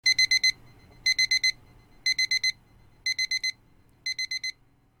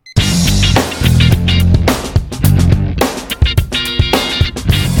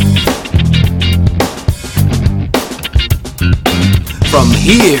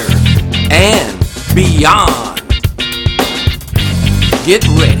here and beyond. Get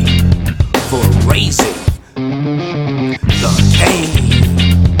ready for Raising the Kane.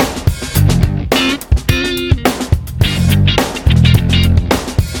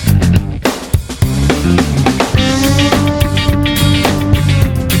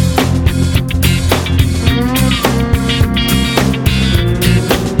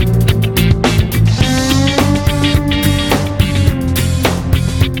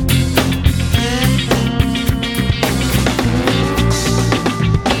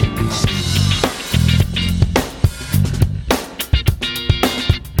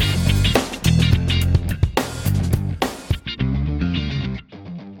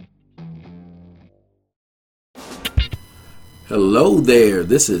 Hello there,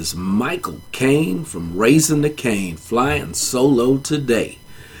 this is Michael Kane from Raising the Kane, flying solo today.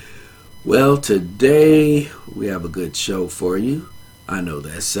 Well, today we have a good show for you. I know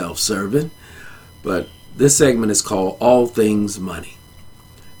that's self-serving, but this segment is called All Things Money.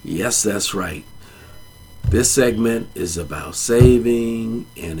 Yes, that's right. This segment is about saving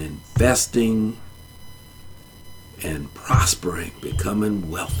and investing and prospering,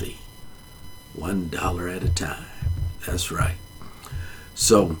 becoming wealthy, $1 at a time. That's right.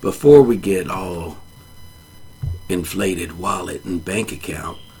 So before we get all inflated wallet and bank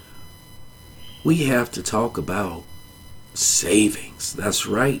account, we have to talk about savings. That's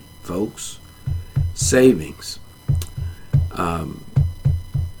right, folks. Savings. I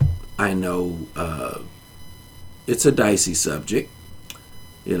know it's a dicey subject,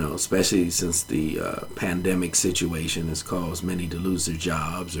 especially since the pandemic situation has caused many to lose their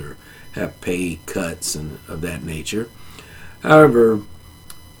jobs or have pay cuts and of that nature. However,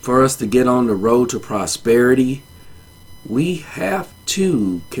 for us to get on the road to prosperity, we have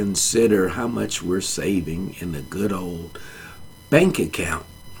to consider how much we're saving in the good old bank account,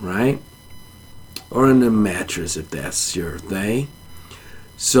 right? Or in the mattress, if that's your thing.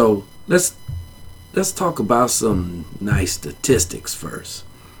 So let's talk about some nice statistics first.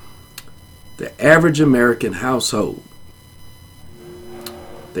 The average American household,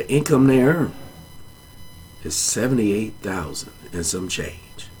 the income they earn is $78,000 and some change.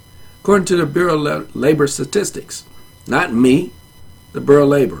 According to the Bureau of Labor Statistics. Not me, the Bureau of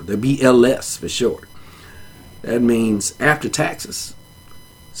Labor, the BLS for short. That means after taxes,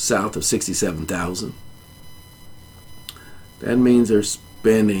 south of $67,000. That means their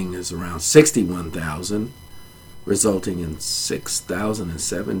spending is around $61,000, resulting in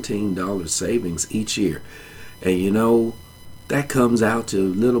 $6,017 savings each year. And that comes out to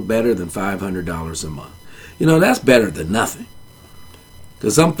a little better than $500 a month. That's better than nothing.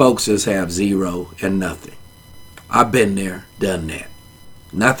 Because some folks just have zero and nothing. I've been there, done that.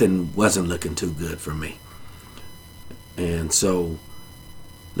 Nothing wasn't looking too good for me. And so,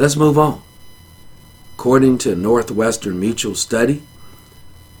 let's move on. According to Northwestern Mutual Study,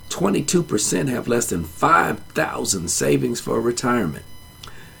 22% have less than $5,000 savings for retirement.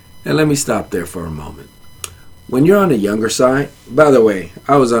 And let me stop there for a moment. When you're on the younger side, by the way,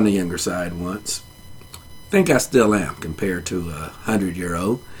 I was on the younger side once. I think I still am compared to a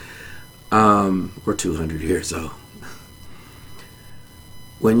 100-year-old or 200 years old.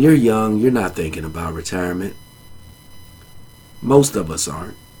 When you're young, you're not thinking about retirement. Most of us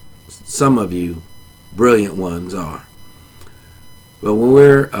aren't. Some of you, brilliant ones, are. But when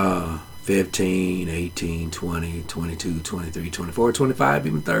we're 15, 18, 20, 22, 23, 24, 25,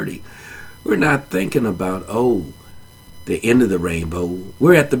 even 30, we're not thinking about, the end of the rainbow.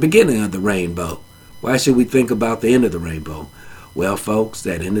 We're at the beginning of the rainbow. Why should we think about the end of the rainbow? Well, folks,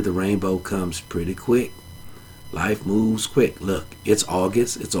 that end of the rainbow comes pretty quick. Life moves quick. Look, it's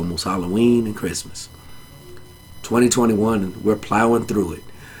August. It's almost Halloween and Christmas. 2021, and we're plowing through it.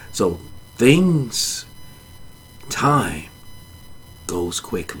 So time goes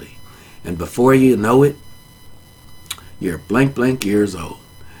quickly. And before you know it, you're blank years old.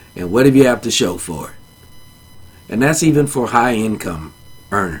 And what do you have to show for it? And that's even for high income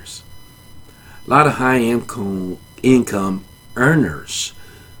earners. A lot of high income earners,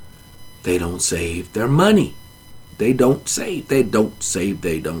 they don't save their money. They don't save.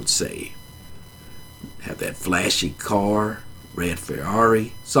 Have that flashy car, red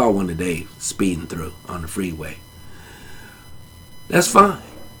Ferrari. Saw one today speeding through on the freeway. That's fine.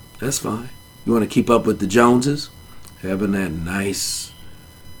 You want to keep up with the Joneses? Having that nice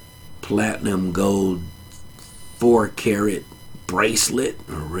platinum gold 4-carat bracelet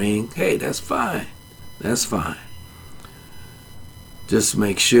or ring, hey, that's fine. Just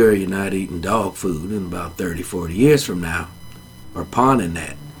make sure you're not eating dog food in about 30, 40 years from now, or pawning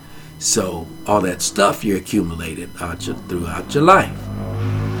that. So all that stuff you accumulated throughout your life.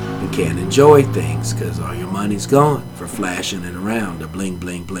 You can't enjoy things because all your money's gone for flashing it around. The bling,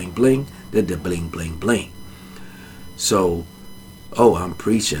 bling, bling, bling. The bling, bling, bling. So, oh, I'm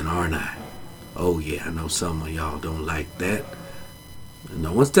preaching, aren't I? Oh, yeah, I know some of y'all don't like that.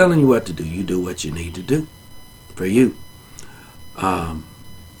 No one's telling you what to do. You do what you need to do for you.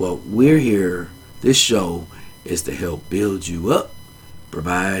 Well, we're here. This show is to help build you up,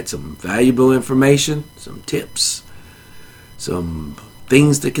 provide some valuable information, some tips, some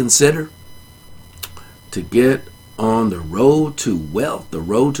things to consider to get on the road to wealth, the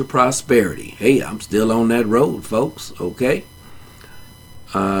road to prosperity. Hey, I'm still on that road, folks, okay?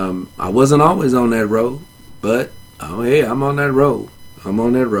 I wasn't always on that road, but, hey, I'm on that road. I'm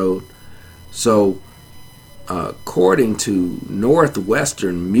on that road. So, according to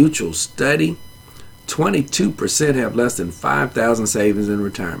Northwestern Mutual Study, 22% have less than $5,000 savings in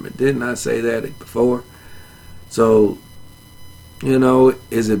retirement. Didn't I say that before? So,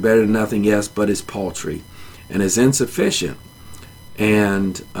 is it better than nothing? Yes, but it's paltry and it's insufficient.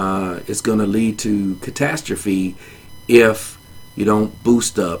 And it's going to lead to catastrophe if you don't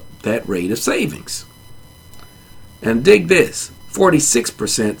boost up that rate of savings. And dig this.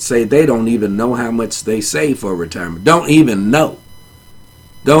 46% say they don't even know how much they save for retirement. Don't even know.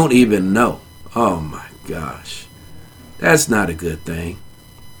 Don't even know. Oh my gosh. That's not a good thing.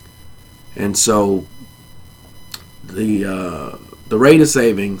 And so the rate of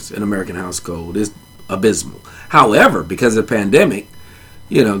savings in American household is abysmal. However, because of the pandemic,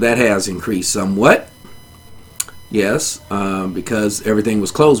 that has increased somewhat. Yes, because everything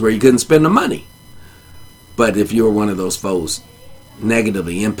was closed where you couldn't spend the money. But if you were one of those folks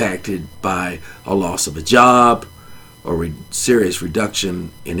negatively impacted by a loss of a job or serious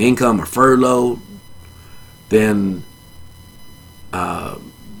reduction in income or furlough, then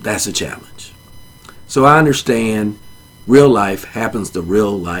that's a challenge. So I understand real life happens to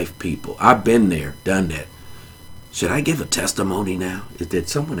real life people. I've been there, done that. Should I give a testimony now? Did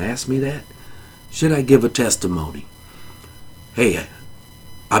someone ask me that? Should I give a testimony? Hey,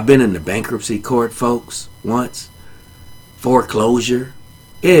 I've been in the bankruptcy court, folks, once. Foreclosure.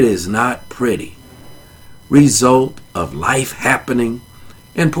 It is not pretty. Result of life happening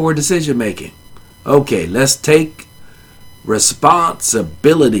and poor decision making. Okay, let's take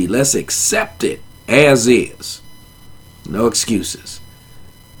responsibility. Let's accept it as is. No excuses.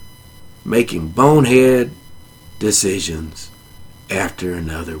 Making bonehead decisions after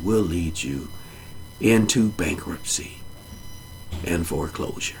another will lead you into bankruptcy and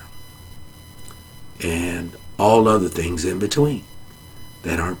foreclosure and all other things in between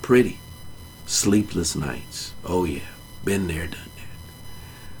that aren't pretty. Sleepless nights. Oh yeah, been there, done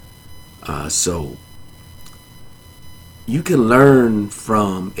that. So you can learn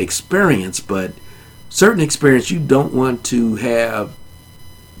from experience, but certain experience you don't want to have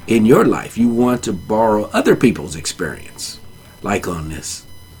in your life. You want to borrow other people's experience, like on this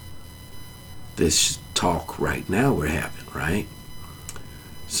talk right now we're having, right?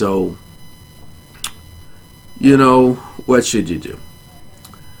 So, what should you do?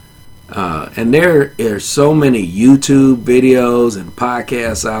 And there are so many YouTube videos and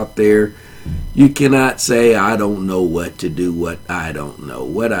podcasts out there. You cannot say, I don't know what to do, what I don't know,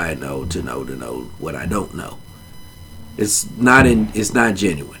 what I know to know what I don't know. It's not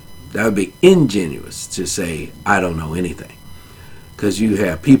genuine. That would be ingenuous to say, I don't know anything. Because you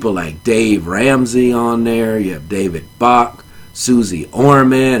have people like Dave Ramsey on there, you have David Bach, Susie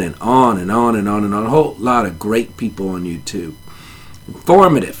Orman, and on and on and on and on. A whole lot of great people on YouTube.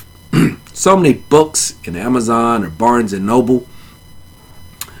 Informative. So many books in Amazon or Barnes and Noble.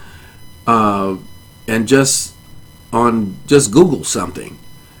 And just Google something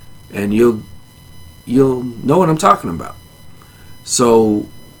and you'll know what I'm talking about. So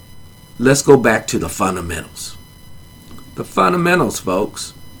let's go back to the fundamentals. The fundamentals,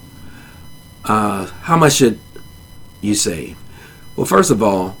 folks. How much should you save? Well, first of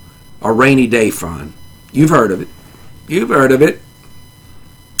all, a rainy day fund. You've heard of it.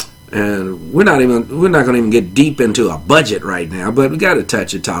 And we're not going to even get deep into a budget right now, but we got to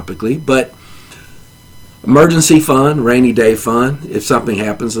touch it topically. But emergency fund, rainy day fund. If something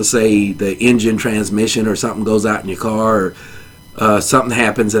happens, let's say the engine transmission or something goes out in your car, or something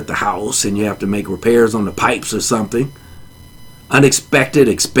happens at the house and you have to make repairs on the pipes or something. Unexpected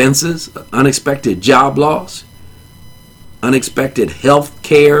expenses, unexpected job loss, unexpected health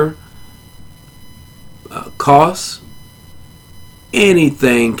care costs.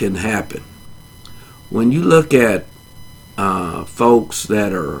 Anything can happen. When you look at folks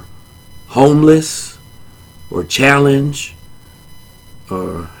that are homeless or challenged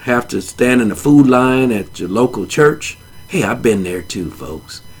or have to stand in the food line at your local church, hey, I've been there too,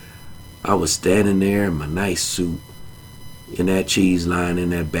 folks. I was standing there in my nice suit, in that cheese line, in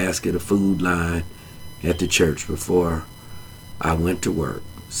that basket of food line at the church before I went to work,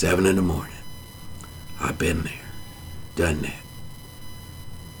 7 in the morning. I've been there, done that.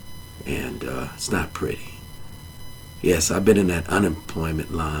 And it's not pretty. Yes, I've been in that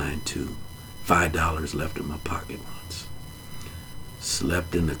unemployment line to $5 left in my pocket once.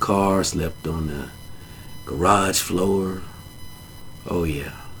 Slept in the car, slept on the garage floor. Oh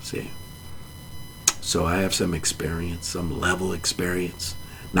yeah, see. So I have some experience, some level experience.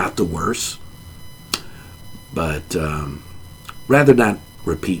 Not the worst, but rather not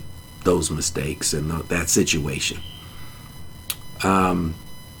repeat those mistakes and that situation.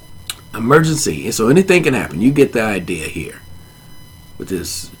 Emergency. So anything can happen. You get the idea here with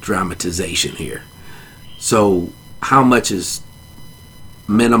this dramatization here. So how much is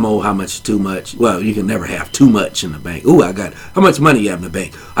minimal? How much is too much? Well, you can never have too much in the bank. Ooh, how much money you have in the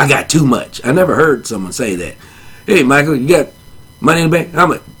bank? I got too much. I never heard someone say that. Hey, Michael, you got money in the bank? How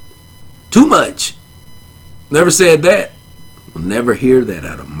much? Too much. Never said that. We'll never hear that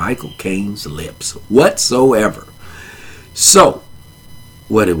out of Michael Kane's lips whatsoever. So,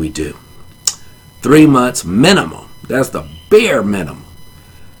 what do we do? 3 months minimum. That's the bare minimum.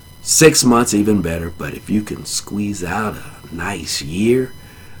 6 months even better. But if you can squeeze out a nice year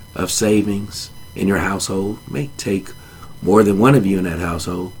of savings in your household, may take more than one of you in that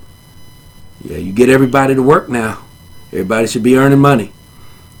household. Yeah, you get everybody to work now. Everybody should be earning money,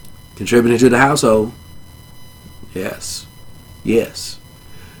 contributing to the household. Yes.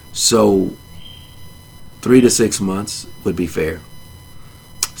 So 3 to 6 months would be fair.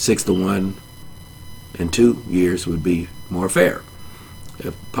 6 to 1 and 2 years would be more fair,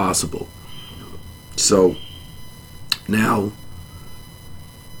 if possible. So now,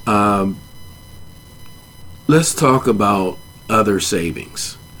 let's talk about other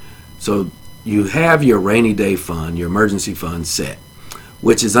savings. So you have your rainy day fund, your emergency fund set,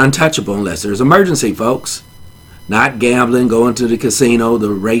 which is untouchable unless there's emergency, folks. Not gambling, going to the casino, the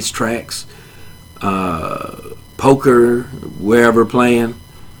racetracks, poker, wherever playing,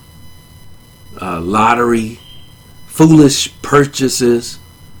 lottery, foolish purchases,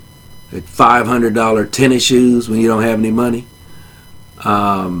 like $500 tennis shoes when you don't have any money.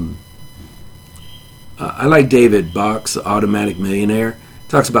 I like David Bach's Automatic Millionaire.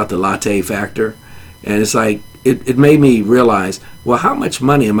 Talks about the latte factor, and it's like it made me realize, well, how much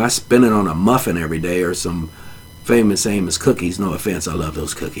money am I spending on a muffin every day or some famous Amos cookies? No offense, I love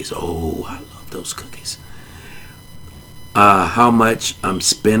those cookies. Oh, I love those cookies. How much I'm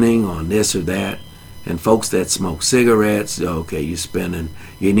spending on this or that. And folks that smoke cigarettes, okay, you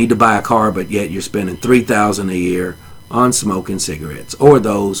need to buy a car, but yet you're spending $3,000 a year on smoking cigarettes. Or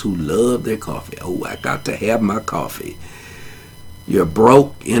those who love their coffee. Oh, I got to have my coffee. You're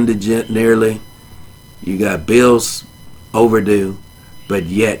broke, indigent nearly. You got bills overdue, but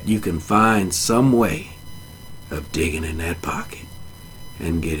yet you can find some way of digging in that pocket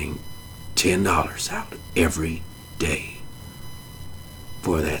and getting $10 out every day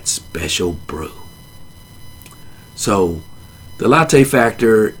for that special brew. So the latte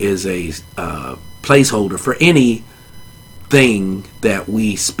factor is a placeholder for anything that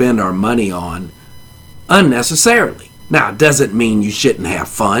we spend our money on unnecessarily. Now, it doesn't mean you shouldn't have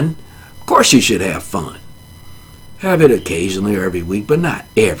fun. Of course you should have fun. Have it occasionally or every week, but not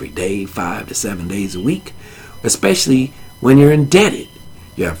every day, 5 to 7 days a week, especially when you're indebted.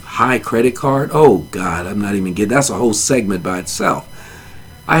 You have high credit card. Oh, God, I'm not even kidding. That's a whole segment by itself.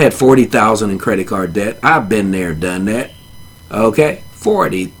 I had $40,000 in credit card debt. I've been there, done that. Okay?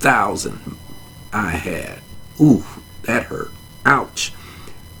 $40,000 I had. Ooh, that hurt. Ouch.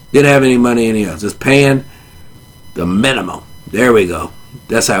 Didn't have any money any else. Just paying the minimum. There we go.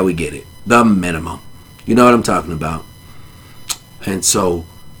 That's how we get it. The minimum. You know what I'm talking about. And so,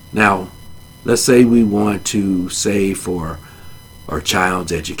 now, let's say we want to save for our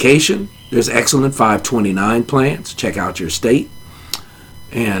child's education. There's excellent 529 plans. Check out your state.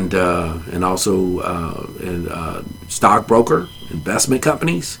 And also stockbroker, investment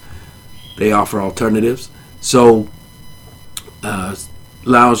companies. They offer alternatives. So,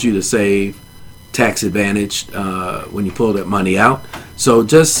 allows you to save tax advantaged when you pull that money out. So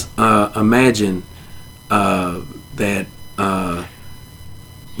just imagine that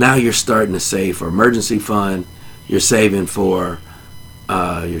now you're starting to save for emergency fund. You're saving for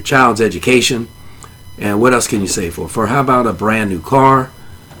your child's education. And what else can you save for? For how about a brand new car?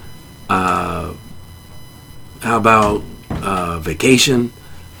 How about vacation,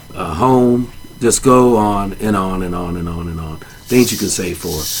 home? Just go on and on and on and on and on. Things you can save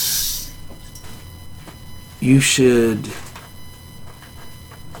for. You should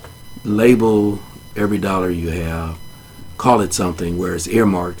label every dollar you have, call it something where it's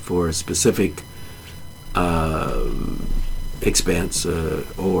earmarked for a specific expense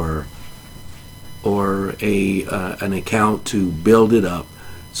or an account to build it up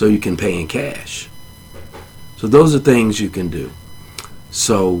so you can pay in cash. So those are things you can do.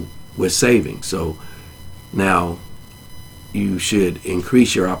 So with savings, so now you should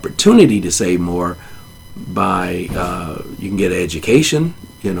increase your opportunity to save more by you can get an education,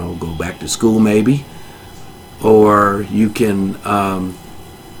 go back to school maybe, or you can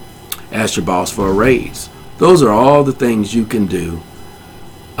ask your boss for a raise. Those are all the things you can do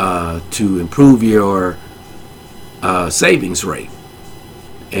to improve your savings rate.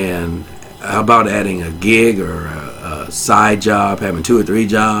 And how about adding a gig or a side job, having 2 or 3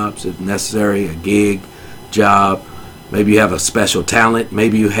 jobs if necessary, a gig job. Maybe you have a special talent.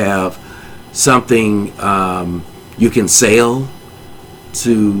 Maybe you have something you can sell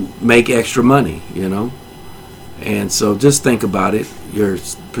to make extra money, And so just think about it, your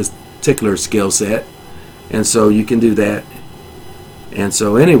particular skill set. And so you can do that. And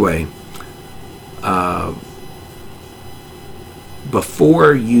so anyway,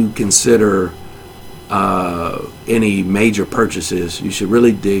 before you consider any major purchases, you should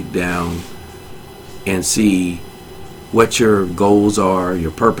really dig down and see what your goals are,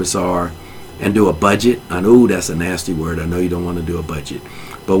 your purpose are, and do a budget. I know that's a nasty word. I know you don't want to do a budget.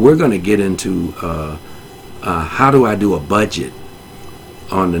 But we're going to get into how do I do a budget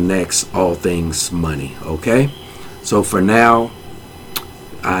on the next All Things Money, okay? So for now,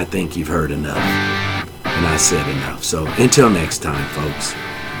 I think you've heard enough. And I said enough. So until next time, folks,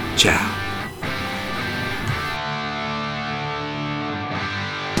 ciao.